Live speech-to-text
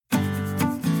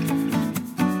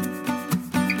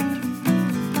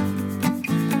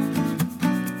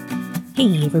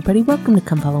Hey everybody, welcome to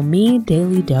Come Follow Me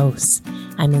Daily Dose.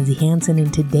 I'm Lindsay Hanson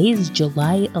and today is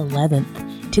July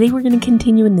 11th. Today we're going to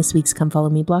continue in this week's Come Follow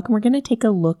Me block and we're going to take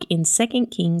a look in 2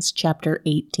 Kings chapter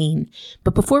 18.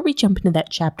 But before we jump into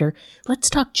that chapter, let's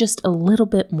talk just a little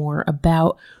bit more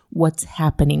about what's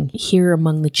happening here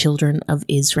among the children of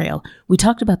Israel. We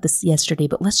talked about this yesterday,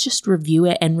 but let's just review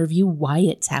it and review why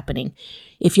it's happening.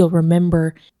 If you'll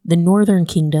remember, the northern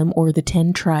kingdom or the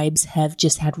 10 tribes have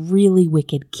just had really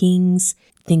wicked kings.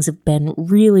 Things have been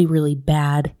really, really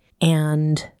bad.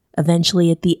 And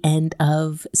eventually at the end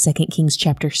of 2 Kings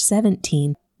chapter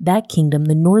 17, that kingdom,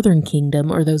 the northern kingdom,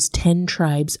 or those 10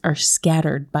 tribes, are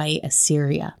scattered by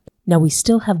Assyria. Now, we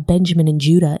still have Benjamin and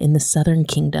Judah in the southern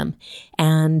kingdom,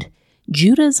 and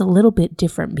Judah is a little bit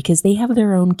different because they have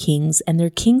their own kings, and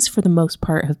their kings for the most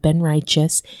part have been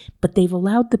righteous, but they've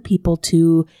allowed the people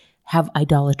to have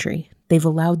idolatry. They've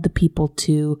allowed the people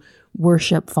to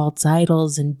worship false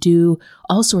idols and do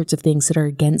all sorts of things that are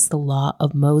against the law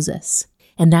of Moses.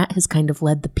 And that has kind of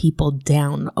led the people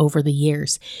down over the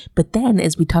years. But then,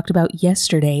 as we talked about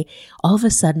yesterday, all of a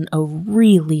sudden a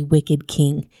really wicked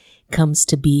king comes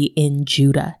to be in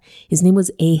Judah. His name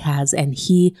was Ahaz, and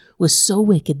he was so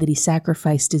wicked that he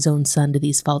sacrificed his own son to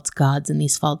these false gods and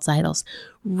these false idols.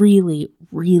 Really,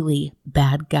 really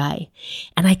bad guy.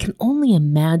 And I can only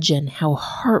imagine how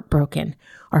heartbroken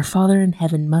our Father in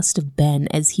heaven must have been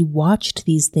as he watched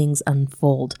these things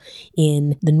unfold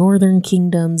in the northern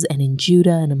kingdoms and in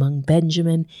Judah and among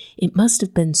Benjamin. It must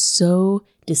have been so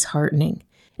disheartening.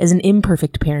 As an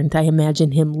imperfect parent, I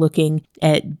imagine him looking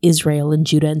at Israel and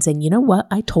Judah and saying, you know what?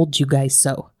 I told you guys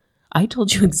so. I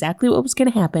told you exactly what was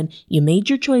going to happen. You made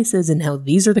your choices and now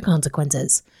these are the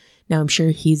consequences. Now, I'm sure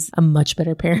he's a much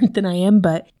better parent than I am,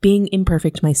 but being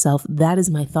imperfect myself, that is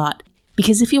my thought.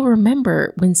 Because if you'll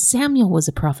remember, when Samuel was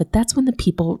a prophet, that's when the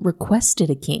people requested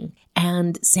a king.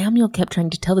 And Samuel kept trying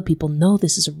to tell the people, no,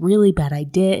 this is a really bad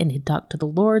idea. And he'd talk to the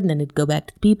Lord and then he'd go back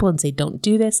to the people and say, don't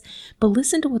do this. But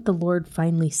listen to what the Lord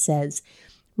finally says.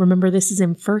 Remember, this is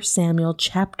in 1 Samuel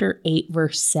chapter 8,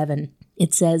 verse 7.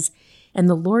 It says, "And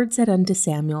the Lord said unto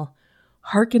Samuel,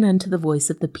 Hearken unto the voice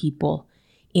of the people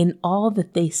in all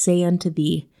that they say unto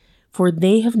thee, for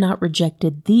they have not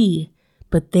rejected thee,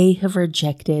 but they have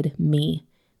rejected me,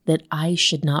 that I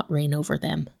should not reign over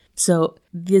them." So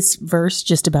this verse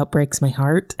just about breaks my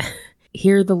heart.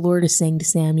 Here the Lord is saying to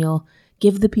Samuel,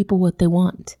 give the people what they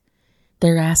want.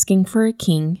 They're asking for a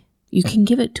king. You can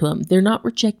give it to them. They're not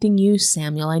rejecting you,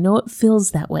 Samuel. I know it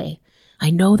feels that way. I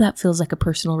know that feels like a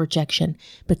personal rejection.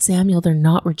 But Samuel, they're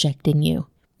not rejecting you.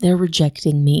 They're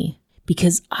rejecting me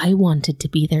because I wanted to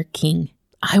be their king.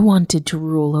 I wanted to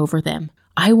rule over them.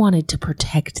 I wanted to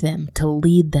protect them, to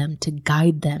lead them, to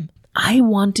guide them. I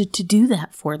wanted to do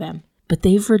that for them. But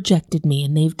they've rejected me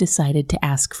and they've decided to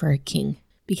ask for a king.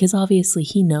 Because obviously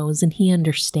he knows and he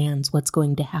understands what's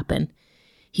going to happen.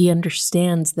 He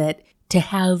understands that to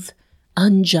have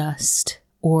unjust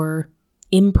or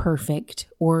imperfect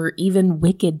or even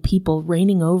wicked people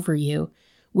reigning over you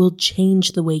will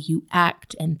change the way you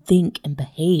act and think and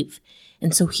behave.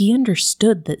 And so he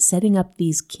understood that setting up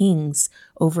these kings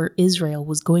over Israel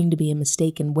was going to be a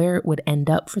mistake and where it would end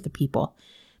up for the people.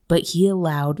 But he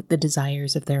allowed the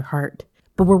desires of their heart.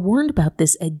 But we're warned about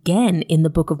this again in the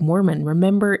Book of Mormon.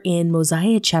 Remember in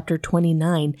Mosiah chapter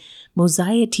 29,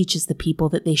 Mosiah teaches the people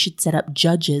that they should set up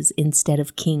judges instead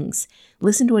of kings.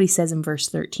 Listen to what he says in verse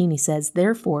 13. He says,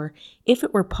 "Therefore, if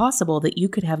it were possible that you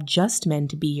could have just men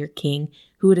to be your king,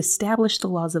 who would establish the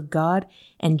laws of God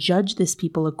and judge this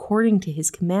people according to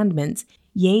his commandments,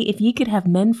 yea, if ye could have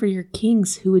men for your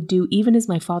kings who would do even as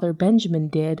my father Benjamin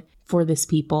did for this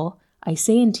people, I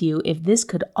say unto you, if this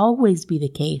could always be the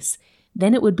case,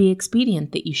 then it would be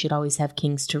expedient that you should always have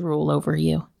kings to rule over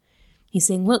you." He's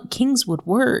saying, look, kings would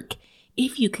work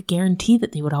if you could guarantee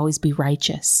that they would always be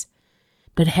righteous.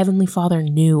 But Heavenly Father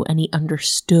knew and he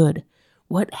understood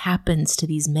what happens to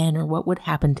these men or what would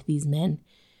happen to these men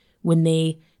when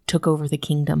they took over the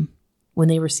kingdom, when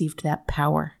they received that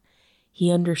power. He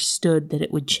understood that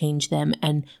it would change them,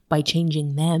 and by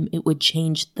changing them, it would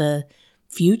change the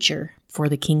future for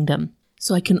the kingdom.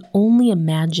 So I can only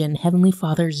imagine Heavenly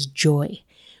Father's joy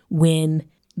when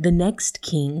the next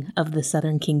king of the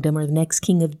southern kingdom or the next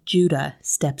king of Judah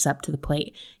steps up to the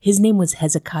plate. His name was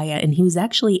Hezekiah, and he was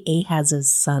actually Ahaz's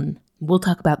son. We'll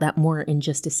talk about that more in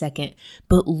just a second.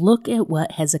 But look at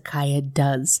what Hezekiah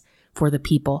does for the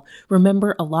people.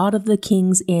 Remember, a lot of the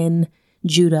kings in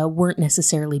Judah weren't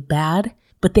necessarily bad,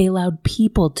 but they allowed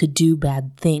people to do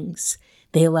bad things.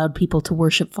 They allowed people to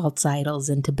worship false idols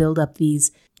and to build up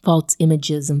these false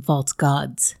images and false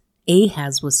gods.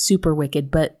 Ahaz was super wicked,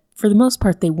 but for the most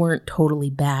part, they weren't totally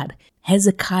bad.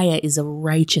 Hezekiah is a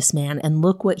righteous man, and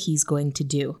look what he's going to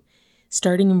do.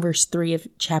 Starting in verse 3 of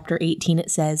chapter 18, it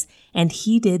says, "And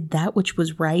he did that which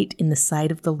was right in the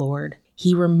sight of the Lord.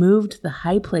 He removed the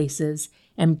high places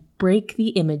and brake the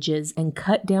images and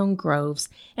cut down groves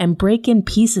and brake in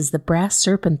pieces the brass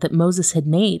serpent that Moses had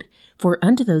made. For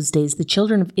unto those days the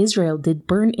children of Israel did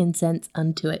burn incense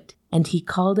unto it. And he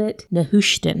called it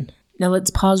Nehushtan." Now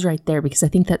let's pause right there because I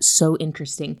think that's so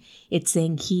interesting. It's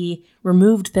saying he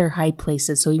removed their high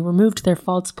places. So he removed their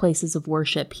false places of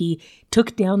worship. He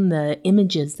took down the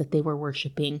images that they were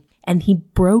worshiping. And he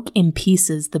broke in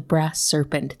pieces the brass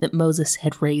serpent that Moses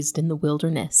had raised in the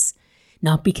wilderness.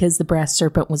 Not because the brass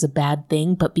serpent was a bad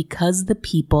thing, but because the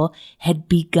people had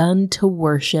begun to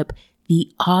worship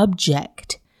the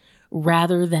object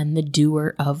rather than the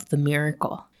doer of the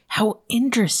miracle. How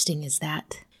interesting is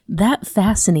that? That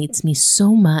fascinates me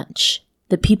so much,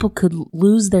 that people could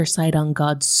lose their sight on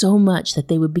God so much that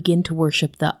they would begin to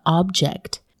worship the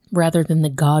object rather than the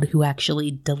God who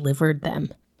actually delivered them.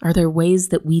 Are there ways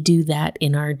that we do that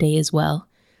in our day as well?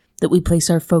 That we place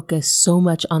our focus so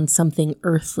much on something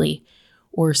earthly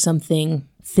or something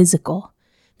physical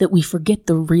that we forget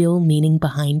the real meaning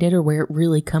behind it or where it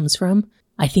really comes from?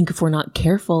 I think if we're not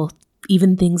careful,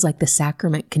 even things like the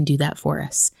sacrament can do that for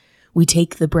us. We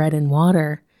take the bread and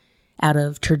water out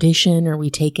of tradition or we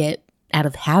take it out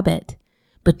of habit,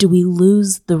 but do we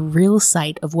lose the real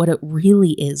sight of what it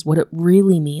really is, what it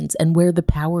really means, and where the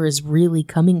power is really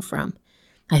coming from?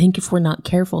 I think if we're not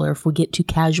careful or if we get too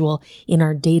casual in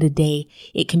our day-to-day,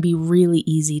 it can be really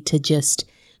easy to just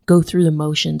go through the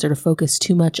motions or to focus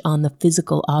too much on the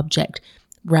physical object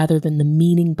rather than the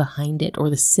meaning behind it or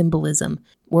the symbolism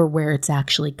or where it's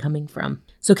actually coming from.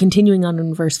 So continuing on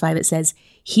in verse 5, it says,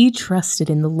 "He trusted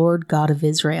in the Lord God of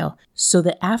Israel, so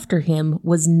that after him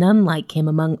was none like him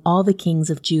among all the kings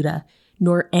of Judah,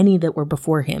 nor any that were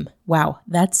before him." Wow,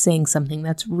 that's saying something.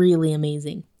 That's really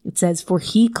amazing. It says, "For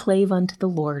he clave unto the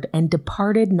Lord, and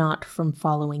departed not from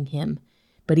following him,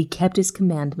 but he kept his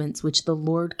commandments, which the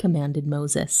Lord commanded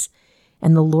Moses.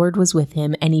 And the Lord was with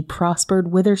him, and he prospered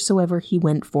whithersoever he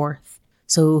went forth."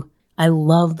 So I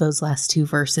love those last two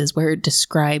verses where it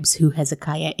describes who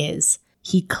Hezekiah is.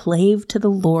 He clave to the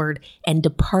Lord and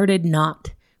departed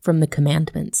not from the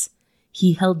commandments.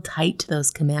 He held tight to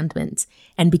those commandments.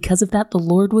 And because of that, the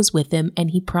Lord was with him and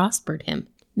he prospered him.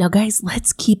 Now, guys,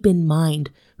 let's keep in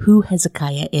mind who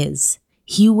Hezekiah is.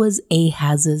 He was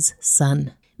Ahaz's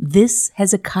son. This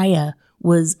Hezekiah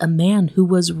was a man who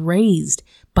was raised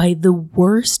by the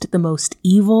worst, the most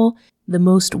evil, the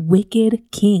most wicked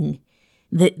king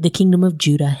that the kingdom of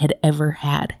Judah had ever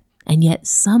had. And yet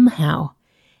somehow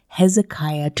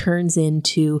Hezekiah turns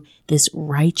into this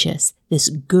righteous, this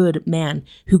good man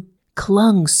who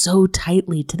clung so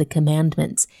tightly to the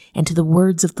commandments and to the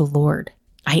words of the Lord.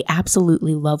 I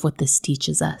absolutely love what this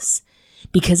teaches us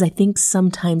because I think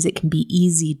sometimes it can be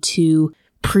easy to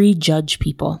prejudge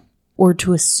people or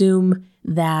to assume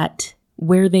that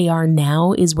where they are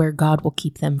now is where God will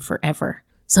keep them forever.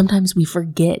 Sometimes we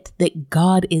forget that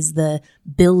God is the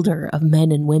builder of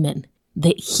men and women,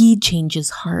 that he changes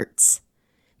hearts,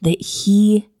 that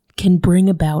he can bring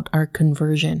about our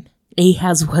conversion.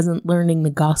 Ahaz wasn't learning the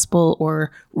gospel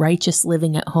or righteous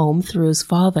living at home through his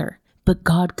father, but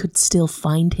God could still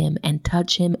find him and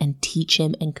touch him and teach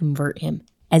him and convert him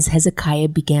as Hezekiah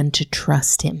began to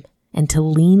trust him and to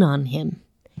lean on him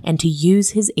and to use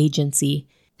his agency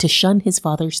to shun his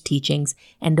father's teachings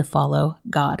and to follow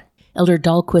God. Elder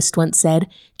Dahlquist once said,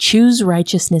 "Choose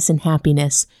righteousness and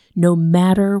happiness no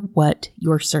matter what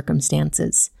your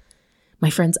circumstances." My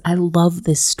friends, I love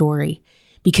this story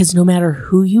because no matter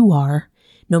who you are,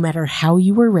 no matter how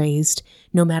you were raised,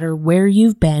 no matter where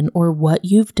you've been or what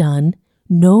you've done,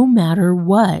 no matter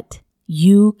what,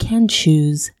 you can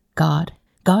choose God.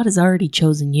 God has already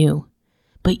chosen you,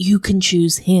 but you can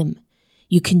choose him.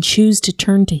 You can choose to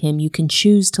turn to him. You can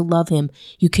choose to love him.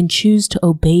 You can choose to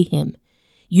obey him.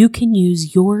 You can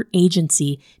use your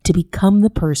agency to become the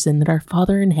person that our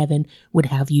Father in heaven would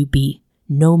have you be,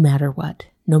 no matter what,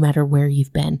 no matter where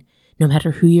you've been, no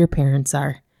matter who your parents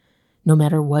are, no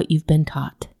matter what you've been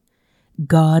taught.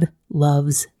 God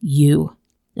loves you,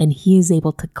 and he is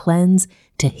able to cleanse,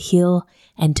 to heal,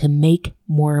 and to make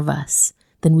more of us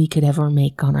than we could ever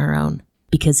make on our own,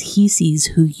 because he sees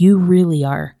who you really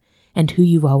are and who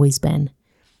you've always been,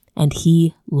 and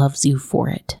he loves you for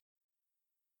it.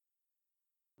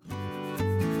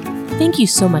 Thank you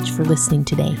so much for listening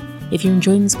today. If you're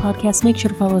enjoying this podcast, make sure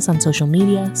to follow us on social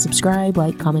media, subscribe,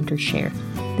 like, comment, or share.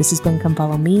 This has been Come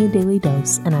Follow Me, Daily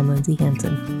Dose, and I'm Lindsay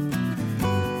Hansen.